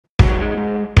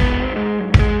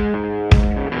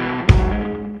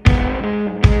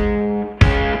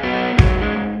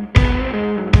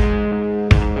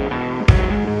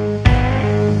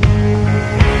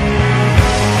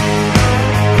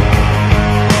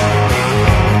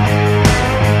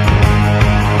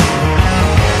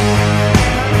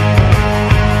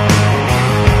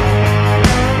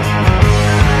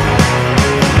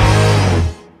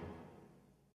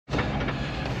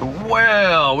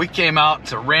we came out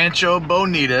to Rancho,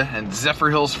 Bonita in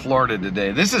Zephyr Hills, Florida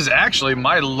today. This is actually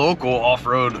my local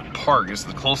off-road park. It's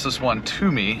the closest one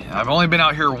to me. I've only been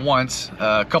out here once,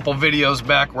 a couple videos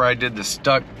back where I did the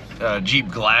stuck Jeep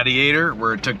Gladiator,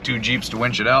 where it took 2 Jeeps to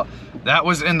winch it out. That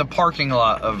was in the parking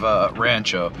lot of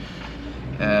Rancho.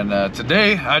 And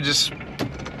today,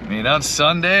 on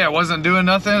Sunday, I wasn't doing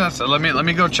nothing. I said, let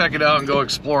me go check it out and go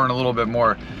exploring a little bit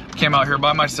more. Came out here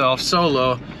by myself,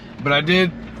 solo, but I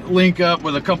did link up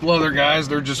with a couple other guys.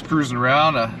 They're just cruising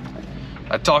around.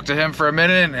 I talked to him for a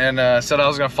minute and said I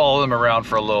was gonna follow them around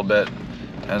for a little bit,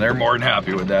 and they're more than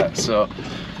happy with that. So,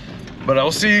 but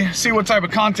I'll see what type of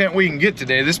content we can get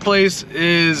today. This place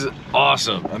is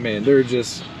awesome. I mean, they're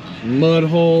just mud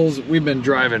holes. We've been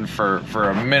driving for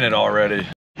a minute already.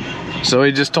 So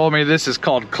he just told me this is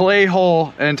called Clay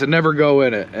Hole and to never go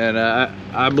in it. And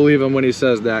I believe him when he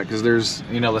says that, because there's,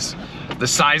 you know, the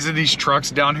size of these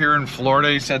trucks down here in Florida.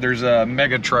 He said there's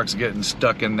mega trucks getting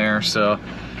stuck in there. So,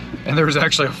 and there was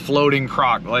actually a floating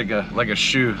croc, like a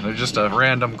shoe. There's just a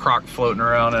random croc floating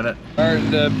around in it.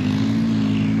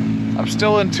 I'm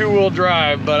still in 2-wheel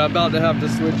drive, but I'm about to have to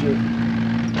switch it.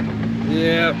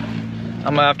 Yeah,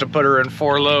 I'm gonna have to put her in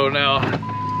 4-low now.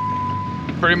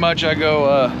 Pretty much I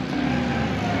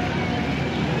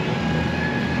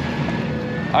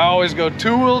always go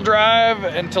 2-wheel drive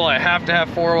until I have to have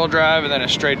 4-wheel drive, and then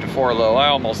it's straight to 4-low. I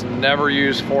almost never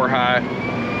use 4-high.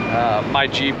 My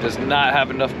Jeep does not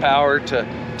have enough power to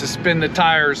spin the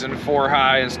tires in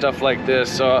 4-high and stuff like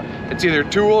this. So it's either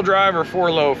 2-wheel drive or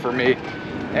 4-low for me.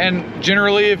 And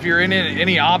generally, if you're in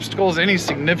any obstacles, any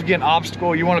significant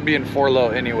obstacle, you want to be in 4-low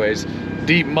anyways.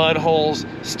 Deep mud holes,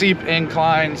 steep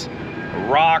inclines,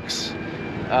 rocks,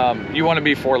 you want to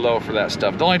be 4-low for that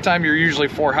stuff. The only time you're usually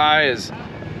 4-high is,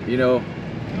 you know,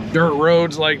 dirt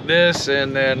roads like this,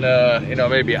 and then you know,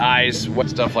 maybe ice,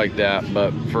 stuff like that.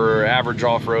 But for average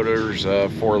off-roaders,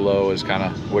 4-low is kind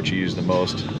of what you use the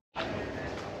most.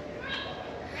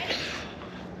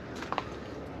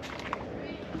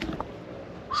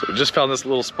 So just found this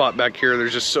little spot back here.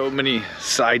 There's just so many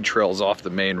side trails off the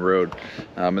main road,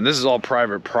 and this is all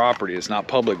private property. It's not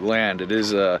public land. It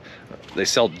is they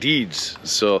sell deeds,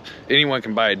 so anyone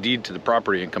can buy a deed to the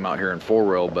property and come out here and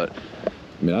 4-wheel. But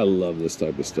I mean, I love this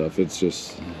type of stuff. It's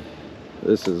just,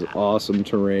 this is awesome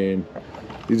terrain.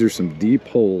 These are some deep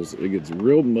holes. It gets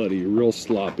real muddy, real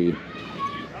sloppy.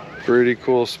 Pretty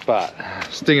cool spot. I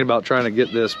was thinking about trying to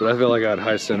get this, but I feel like I had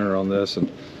high center on this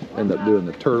and end up doing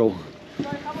the turtle.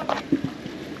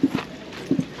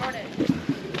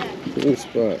 Cool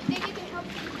spot.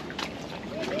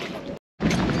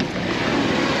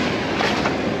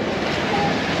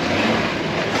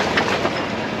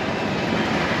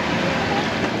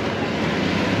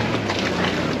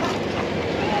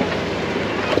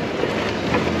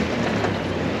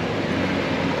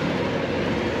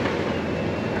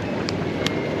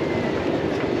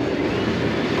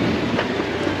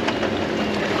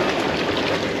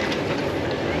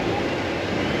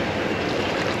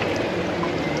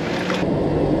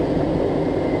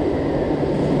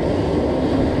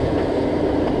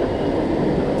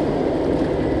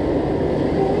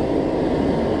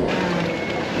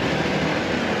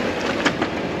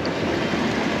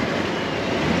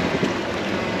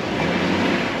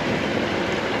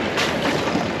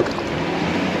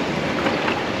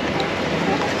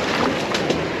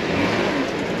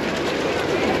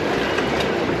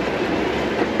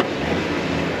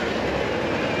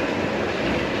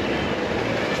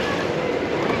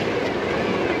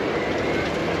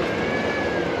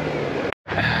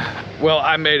 Well,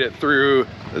 I made it through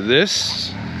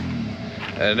this,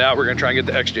 and now we're gonna try and get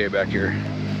the XJ back here.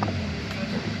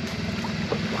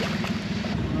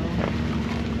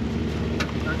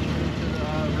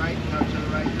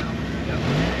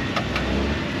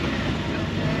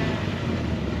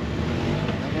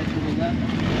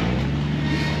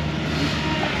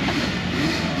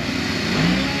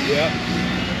 Yep.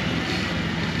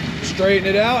 Straighten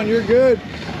it out and you're good.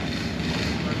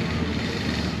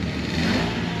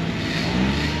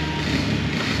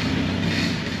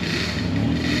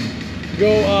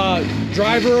 Go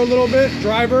driver a little bit,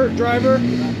 driver.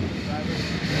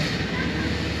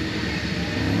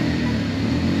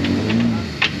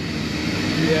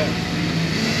 Yeah.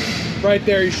 Right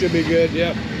there, you should be good,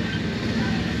 yep.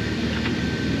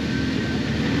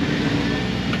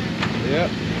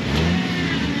 Yep.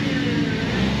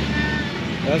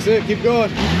 That's it, keep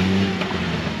going.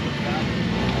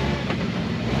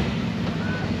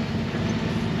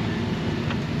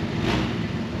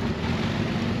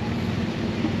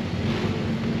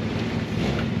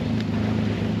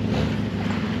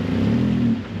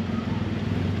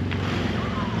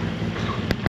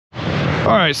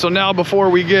 All right, so now before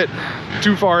we get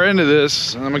too far into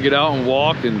this, I'm gonna get out and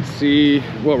walk and see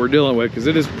what we're dealing with, because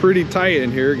it is pretty tight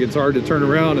in here. It gets hard to turn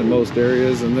around in most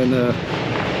areas, and then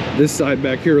this side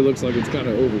back here looks like it's kind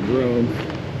of overgrown.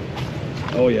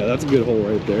 Oh yeah, that's a good hole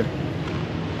right there.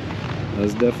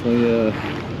 That's definitely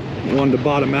one to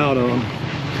bottom out on.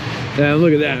 And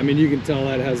look at that. I mean, you can tell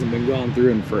that hasn't been gone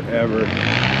through in forever.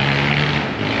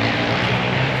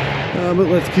 But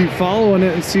let's keep following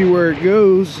it and see where it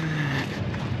goes.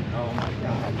 Oh my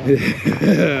God.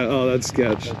 Oh, that's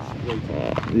sketch.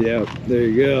 Yeah, there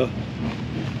you go.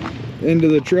 End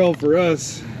of the trail for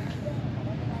us.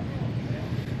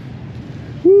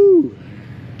 Woo!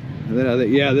 And then I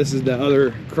think, yeah, this is the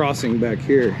other crossing back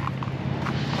here.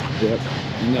 Yep,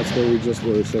 and that's where we just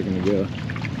were a second ago.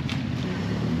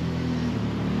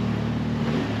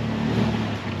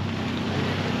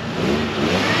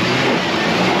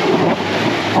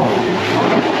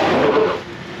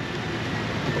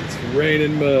 It's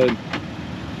raining mud.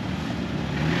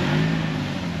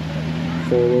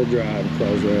 4-wheel drive,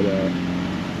 crawls right out.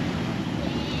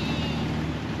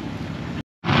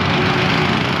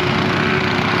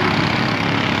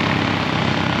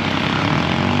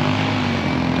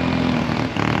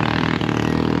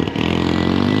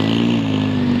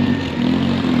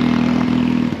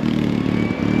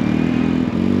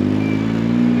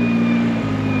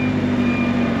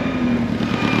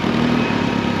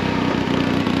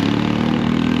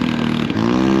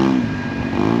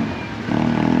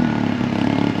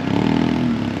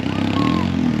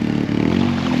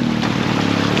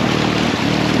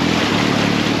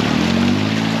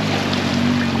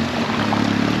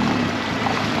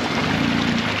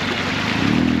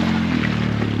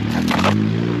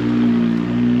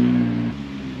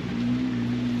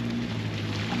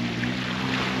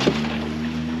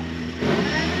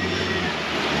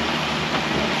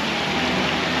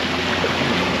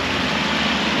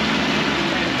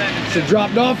 It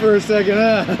dropped off for a second,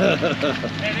 huh?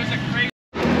 Hey, there's a crazy.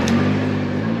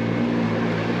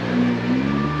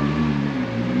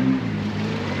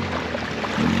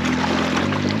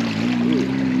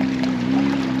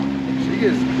 She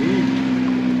gets deep.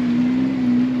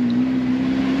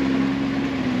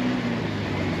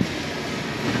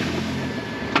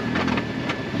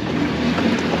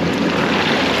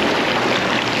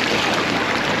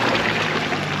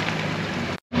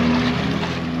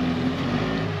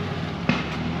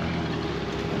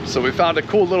 So we found a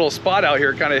cool little spot out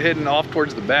here, kind of hidden off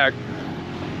towards the back.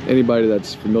 Anybody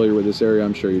that's familiar with this area,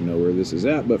 I'm sure you know where this is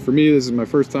at. But for me, this is my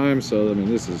first time, so I mean,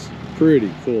 this is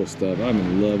pretty cool stuff. I'm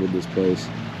in love with this place.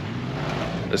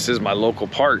 This is my local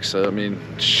park, so I mean,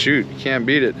 shoot, you can't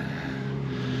beat it.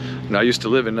 And I used to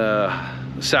live in the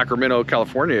Sacramento,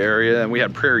 California area, and we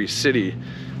had Prairie City.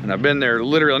 And I've been there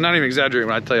literally, I'm not even exaggerating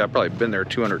when I tell you I've probably been there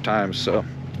 200 times. So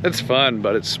it's fun,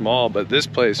 but it's small. But this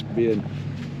place being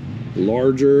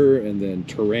larger and then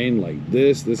terrain like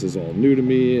this is all new to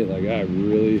me. Like, I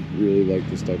really like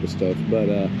this type of stuff. But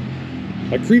I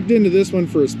creeped into this one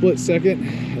for a split second,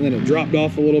 and then it dropped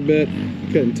off a little bit.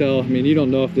 Couldn't tell. I mean, you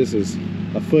don't know if this is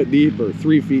a foot deep or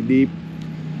 3 feet deep.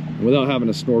 And without having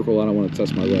a snorkel, I don't want to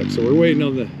test my luck. So we're waiting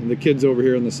on the kids over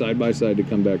here on the side-by-side to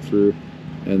come back through,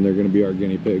 and they're going to be our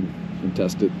guinea pig and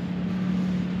test it.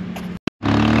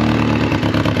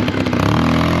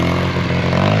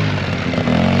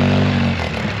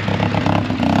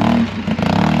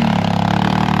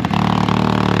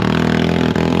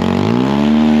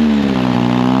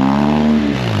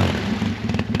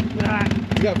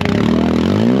 You got 4 wheel drive?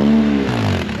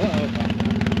 Uh-oh.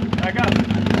 Back up.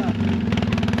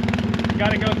 You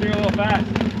gotta go through a little fast.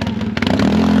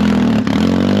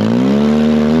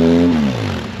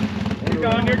 You're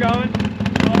going.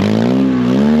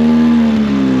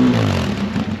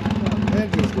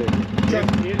 Interesting.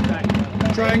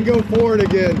 Try and go forward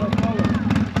again. Alright,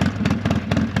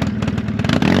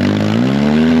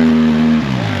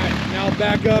 now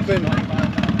back up and,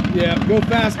 yeah, go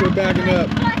faster backing up.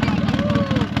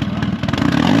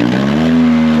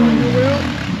 Turn your wheel.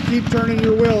 Keep turning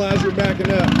your wheel as you're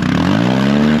backing up.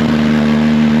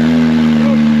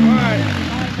 Alright,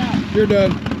 you're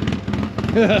done.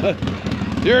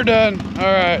 You're done.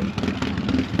 Alright.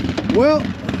 Well,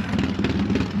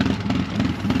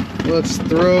 let's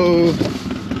throw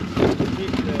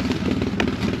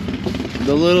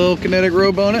the little kinetic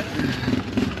rope on it.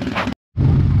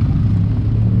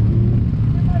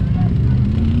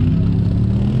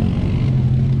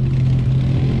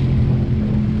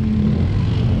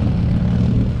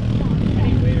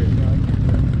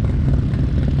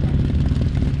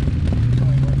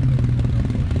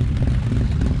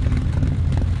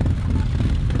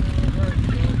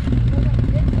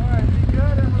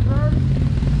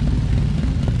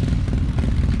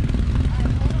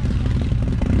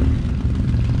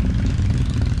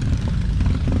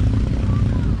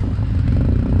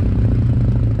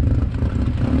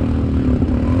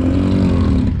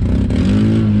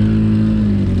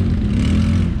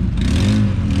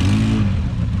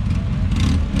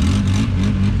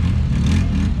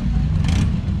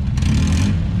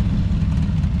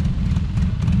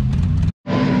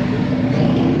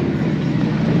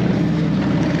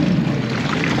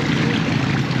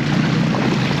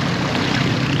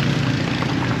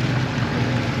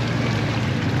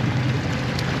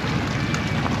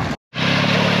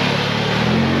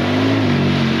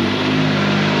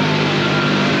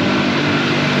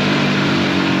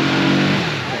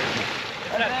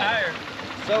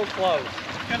 close.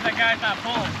 Because that guy's not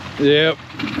pulling. Yep.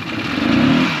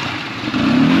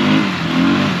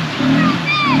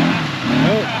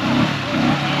 Nope.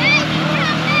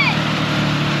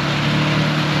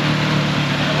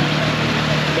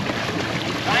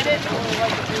 Find it?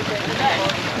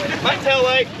 My tail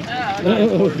light.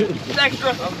 It's extra.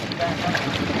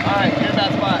 Alright, here's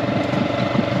that spot.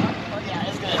 Oh yeah,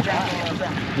 it's gonna drop on the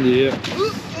back. Yep.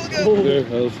 There it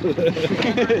goes.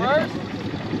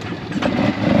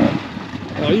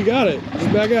 Oh, you got it.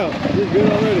 Just back out. You're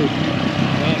good already.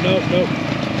 Nope.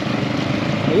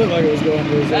 It looked like it was going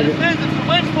for a That second. depends if the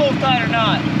winch pulls tight or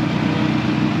not.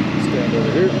 Stand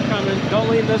over here. Coming. Don't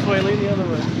lean this way, lean the other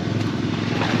way.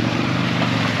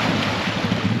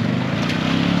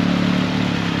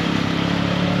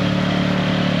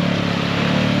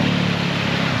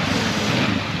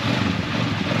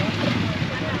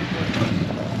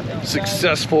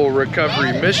 Successful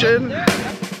recovery mission.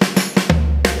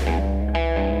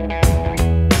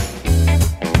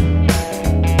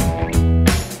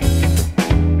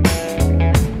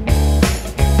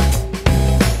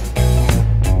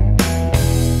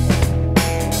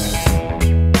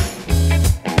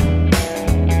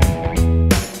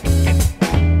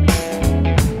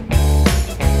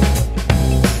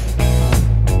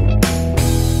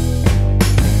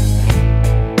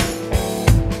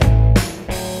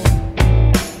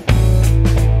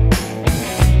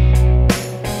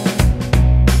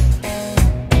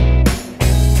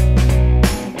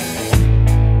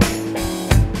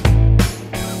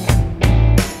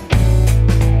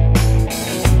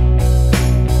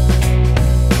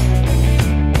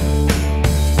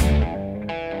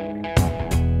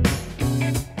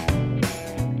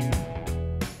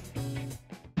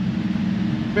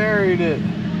 Buried it.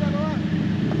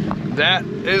 That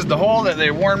is the hole that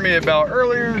they warned me about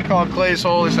earlier, called Clay's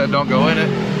hole. They said don't go in it.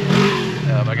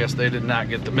 I guess they did not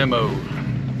get the memo.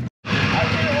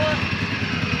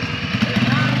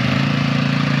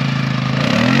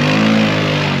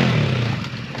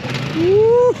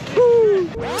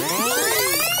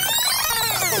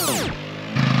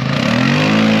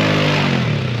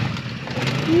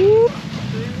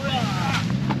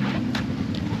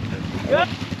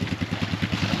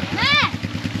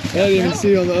 I didn't even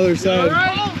see on the other side.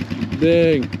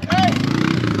 Dang. Hey!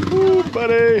 Woo,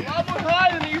 buddy. A lot more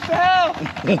high than it used to have.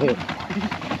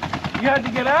 You had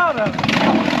to get out of it. I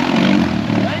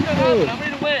ain't gonna help it. I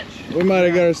need a winch. We might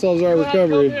have got ourselves our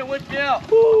recovery. Come here, winch me out.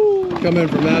 Come in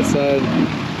from that side.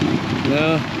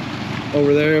 No.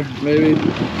 Over there, maybe.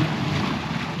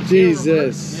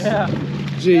 Jesus. Yeah.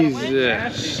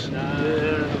 Jesus.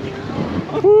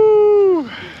 Woo.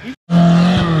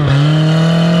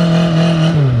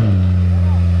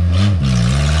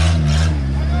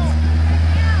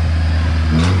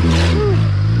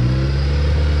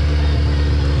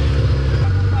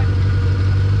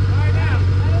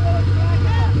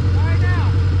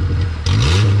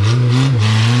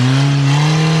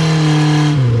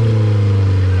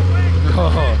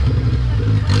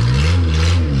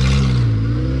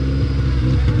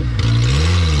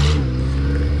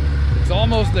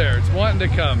 Almost there. It's wanting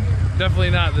to come. Definitely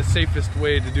not the safest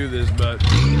way to do this, but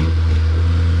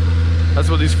that's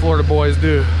what these Florida boys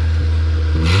do.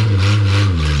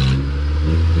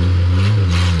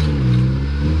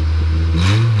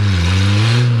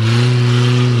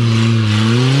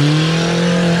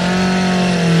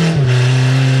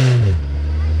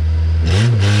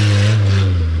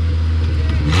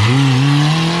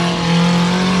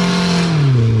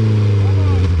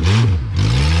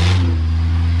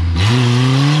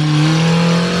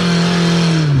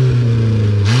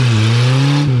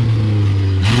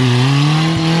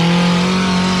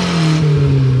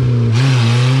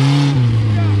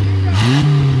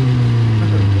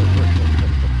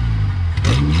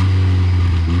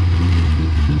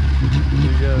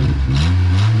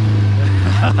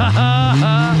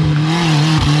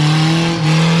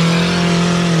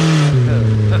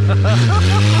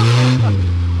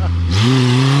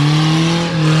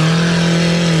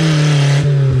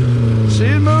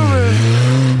 She's moving.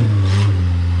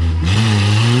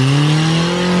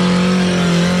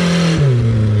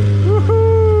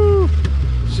 Woohoo!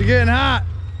 She's getting hot.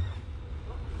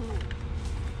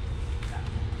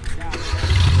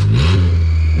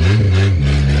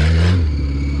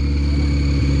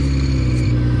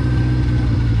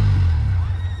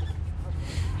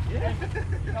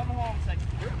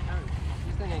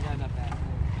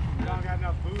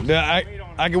 Yeah,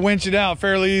 I can winch it out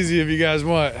fairly easy if you guys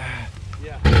want.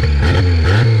 Yeah.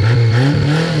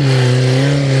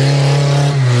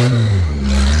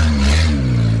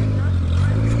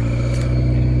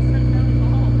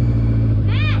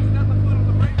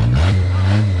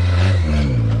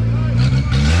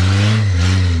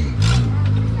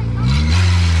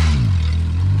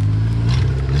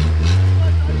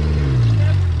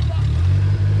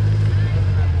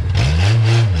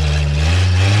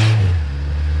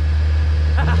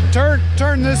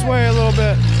 turn this way a little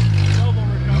bit.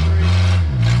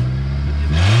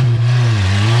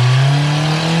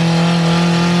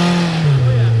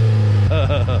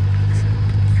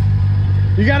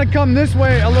 You got to come this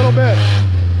way a little bit.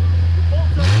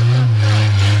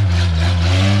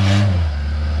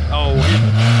 Oh,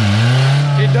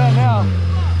 he done now.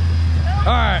 All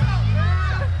right.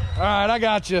 All right, I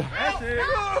got you.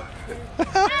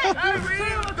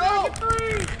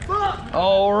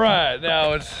 All right,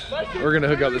 now we're gonna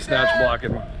hook up the snatch block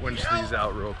and winch these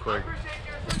out real quick.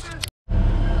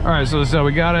 All right, so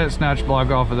we got it, snatch block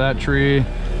off of that tree,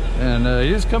 and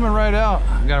he's coming right out.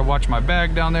 I gotta watch my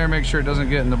bag down there, make sure it doesn't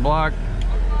get in the block.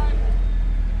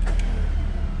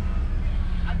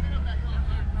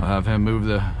 I'll have him move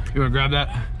the, you wanna grab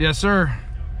that? Yes, sir.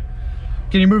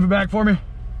 Can you move it back for me?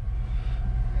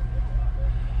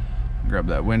 Grab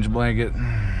that winch blanket.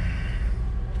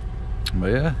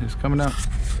 But yeah, he's coming out.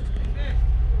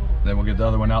 Then we'll get the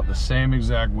other one out the same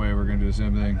exact way. We're gonna do the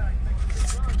same thing.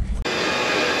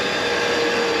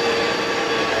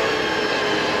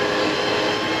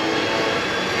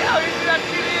 Yeah, you see that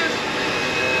shit is?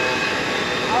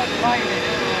 I was flying it.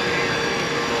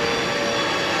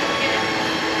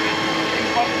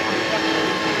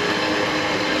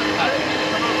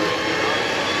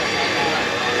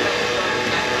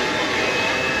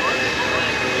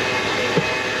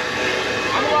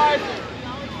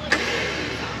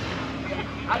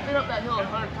 I've been up that hill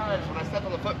 100 times. When I stepped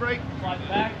on the foot brake,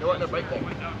 there wasn't a brake there. I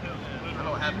don't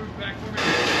know what happened.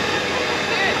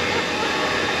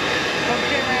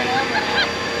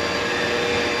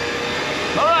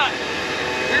 Alright,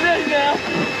 you're ready now.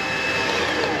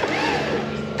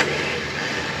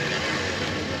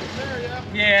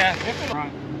 Yeah.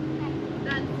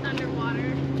 That's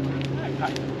underwater.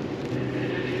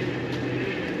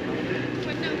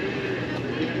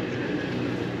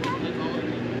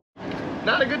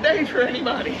 Not a good day for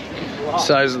anybody.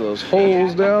 Size of those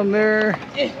holes down there.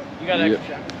 You got an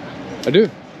extra shot. I do.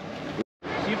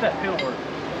 See if that pill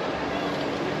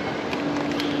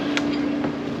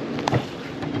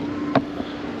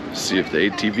works. See if the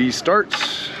ATV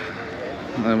starts.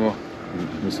 And then we'll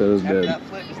set us dead.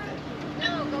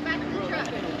 No, go back to the truck.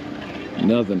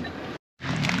 Nothing.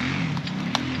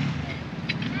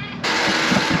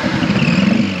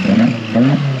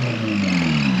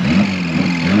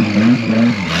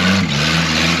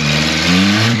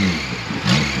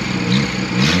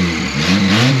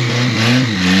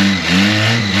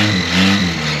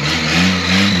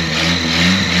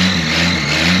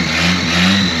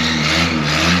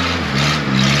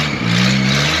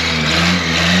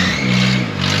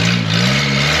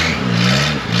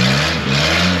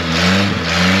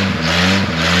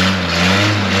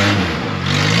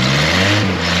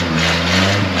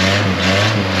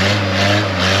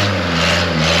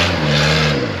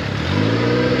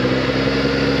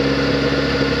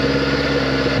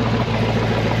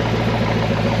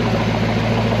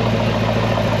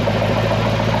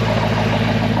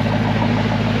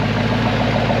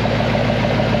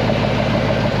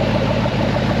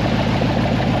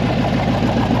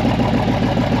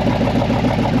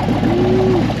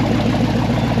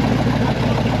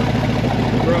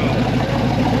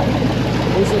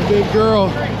 Big girl.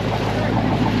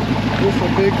 This is a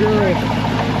big girl.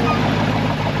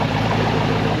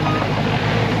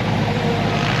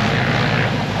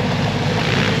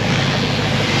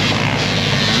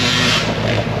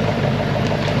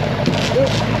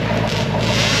 Let's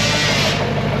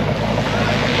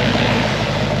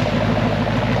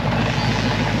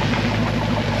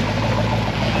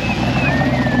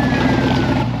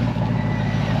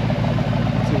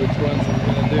see which ones I'm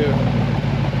gonna do.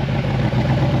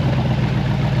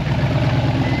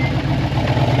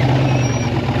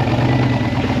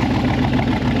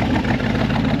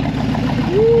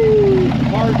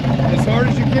 As hard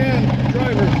as you can,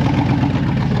 driver.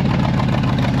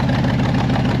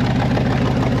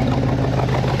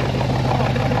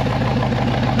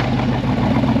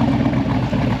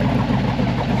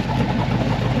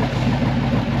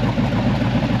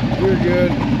 You're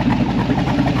good.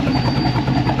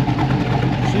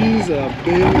 She's a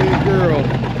big girl.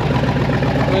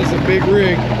 That's a big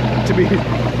rig to be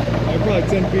probably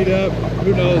 10 feet up.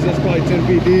 Who knows? That's probably 10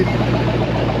 feet deep.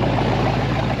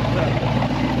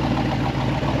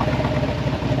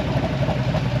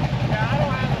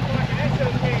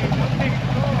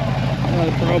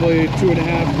 Probably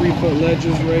 2.5, 3 foot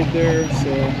ledges right there,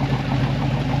 so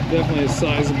definitely a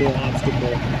sizable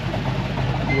obstacle.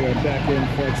 We got back end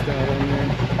flexed out on there.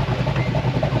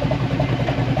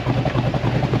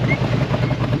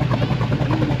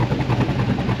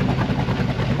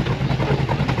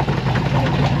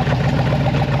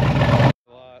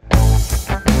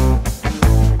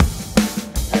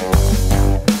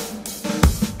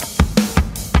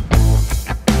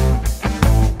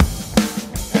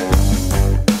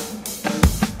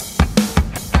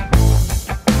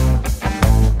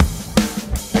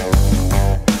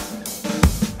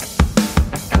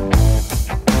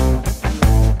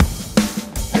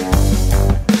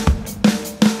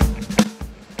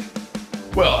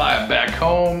 Well, I am back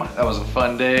home. That was a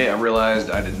fun day. I realized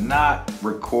I did not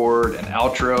record an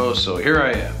outro, so here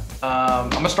I am. I'm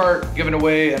gonna start giving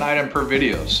away an item per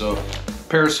video. So,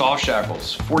 pair of soft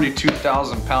shackles,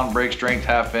 42,000 pound brake strength,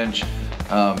 1/2 inch.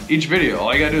 Each video,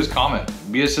 all you gotta do is comment.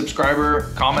 Be a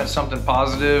subscriber, comment something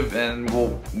positive, and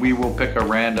we will pick a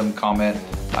random comment.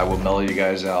 I will mail you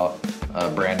guys out a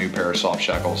brand new pair of soft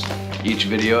shackles. Each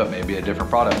video, it may be a different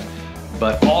product.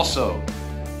 But also,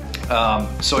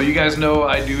 so you guys know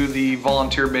I do the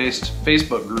volunteer-based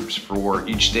Facebook groups for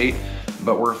each state,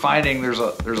 but we're finding there's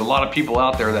a lot of people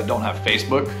out there that don't have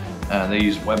Facebook. They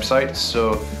use websites.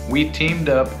 So we teamed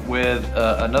up with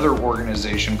another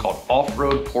organization called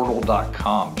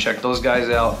offroadportal.com. Check those guys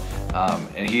out.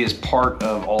 And he is part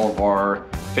of all of our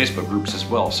Facebook groups as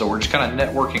well. So we're just kind of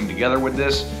networking together with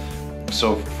this.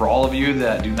 So for all of you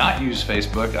that do not use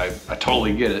Facebook, I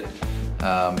totally get it.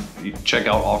 You check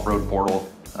out Offroad Portal.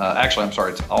 Actually, I'm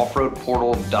sorry, it's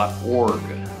offroadportal.org.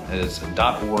 It's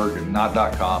 .org, not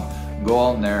 .com. Go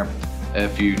on there.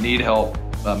 If you need help,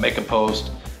 make a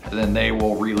post, then they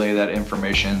will relay that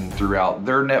information throughout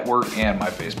their network and my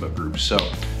Facebook group. So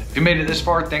if you made it this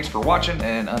far, thanks for watching,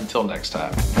 and until next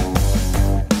time.